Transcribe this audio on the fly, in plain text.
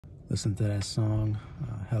Listen to that song,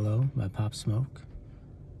 Hello by Pop Smoke.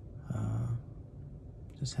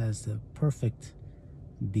 Just has the perfect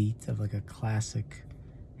beat of like a classic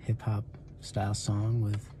hip-hop style song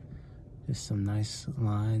with just some nice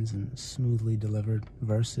lines and smoothly delivered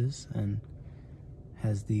verses, and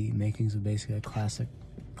has the makings of basically a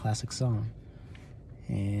classic song,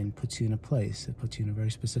 and puts you in a place. It puts you in a very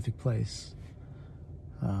specific place,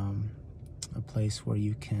 a place where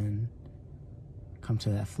you can come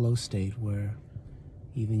to that flow state where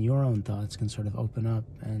even your own thoughts can sort of open up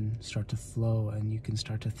and start to flow, and you can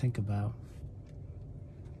start to think about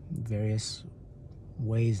various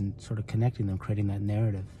ways and sort of connecting them, creating that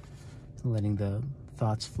narrative, letting the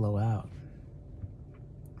thoughts flow out.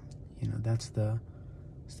 You know, it's the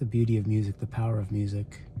beauty of music, the power of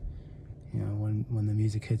music. You know, when the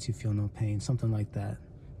music hits, you feel no pain, something like that.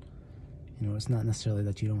 You know, it's not necessarily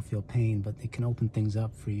that you don't feel pain, but it can open things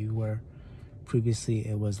up for you where previously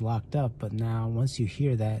it was locked up. But now once you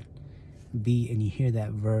hear that beat and you hear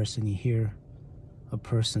that verse and you hear a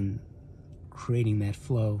person creating that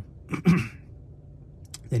flow,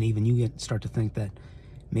 then even you start to think that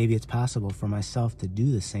maybe it's possible for myself to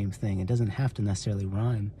do the same thing. It doesn't have to necessarily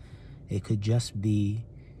rhyme. It could just be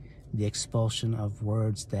the expulsion of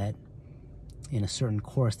words that in a certain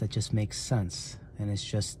course that just makes sense, and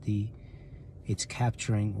it's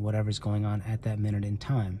capturing whatever's going on at that minute in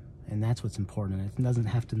time. And that's what's important. It doesn't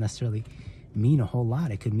have to necessarily mean a whole lot.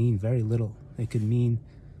 It could mean very little. It could mean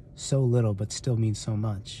so little but still mean so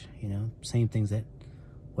much. You know, same things that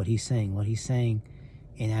what he's saying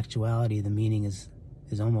in actuality, the meaning is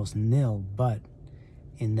almost nil, but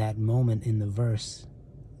in that moment in the verse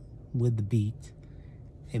with the beat,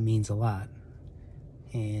 it means a lot.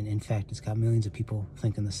 And in fact, it's got millions of people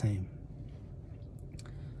thinking the same.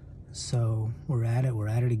 So we're at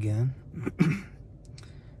it again.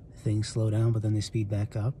 Things slow down, but then they speed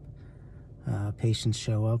back up. Patients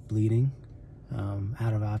show up bleeding,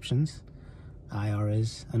 out of options. IR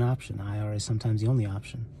is an option. IR is sometimes the only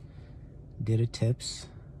option. Did a TIPS.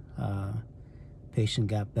 Patient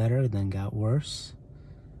got better, then got worse.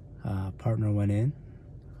 Partner went in,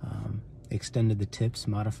 extended the TIPS,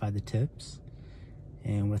 modified the TIPS,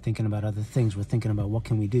 and we're thinking about other things. We're thinking about what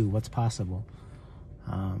can we do, what's possible.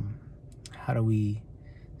 How do we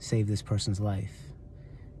save this person's life?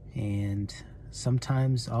 And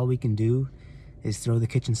sometimes all we can do is throw the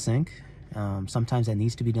kitchen sink. Sometimes that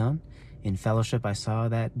needs to be done. In fellowship, I saw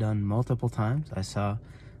that done multiple times. I saw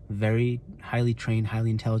very highly trained, highly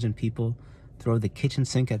intelligent people throw the kitchen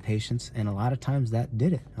sink at patients, and a lot of times that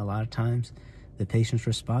did it. A lot of times the patients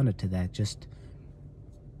responded to that, just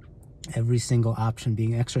every single option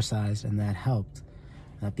being exercised, and that helped.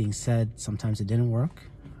 That being said, sometimes it didn't work.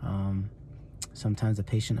 Sometimes the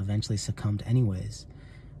patient eventually succumbed anyways.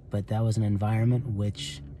 But that was an environment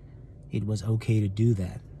which it was okay to do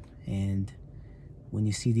that. And when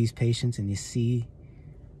you see these patients and you see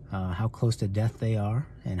how close to death they are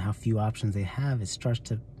and how few options they have, it starts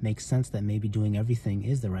to make sense that maybe doing everything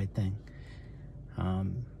is the right thing.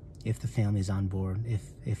 If the family's on board,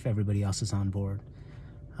 if everybody else is on board,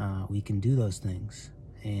 we can do those things.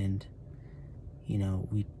 And, you know,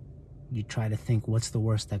 you try to think what's the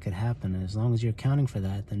worst that could happen. And as long as you're accounting for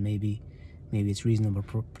that, then maybe it's reasonable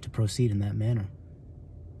to proceed in that manner.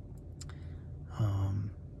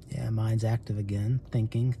 Mind's active again,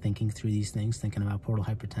 thinking through these things, thinking about portal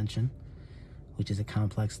hypertension, which is a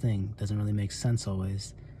complex thing. Doesn't really make sense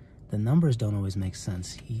always. The numbers don't always make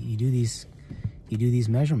sense. You do these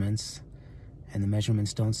measurements, and the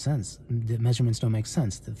measurements don't make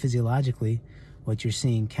sense. Physiologically, what you're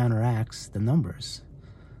seeing counteracts the numbers.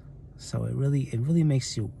 So it really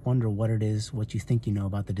makes you wonder what it is, what you think you know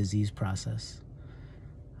about the disease process.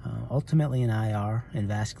 Ultimately in IR, in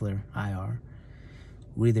vascular IR,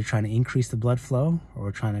 we're either trying to increase the blood flow or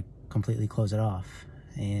we're trying to completely close it off.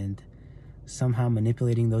 And somehow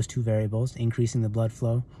manipulating those two variables, increasing the blood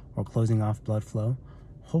flow or closing off blood flow,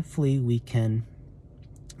 hopefully we can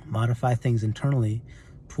modify things internally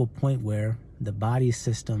to a point where the body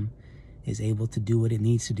system is able to do what it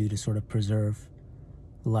needs to do to sort of preserve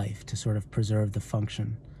life, to sort of preserve the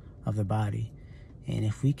function of the body. And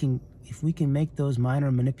if we can make those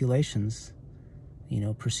minor manipulations, you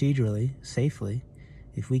know, procedurally, safely,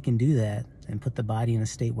 if we can do that and put the body in a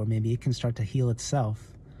state where maybe it can start to heal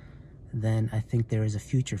itself, then I think there is a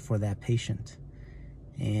future for that patient.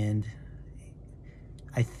 And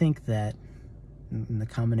I think that in the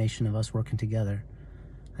combination of us working together,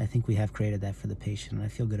 I think we have created that for the patient, and I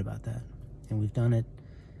feel good about that. And we've done it,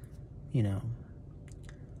 you know,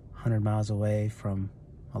 100 miles away from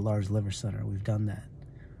a large liver center. We've done that.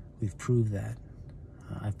 We've proved that.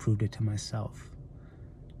 I've proved it to myself.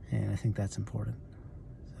 And I think that's important.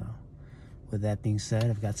 So with that being said,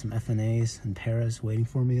 I've got some FNAs and paras waiting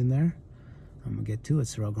for me in there. I'm going to get to it,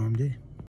 Sir RMD.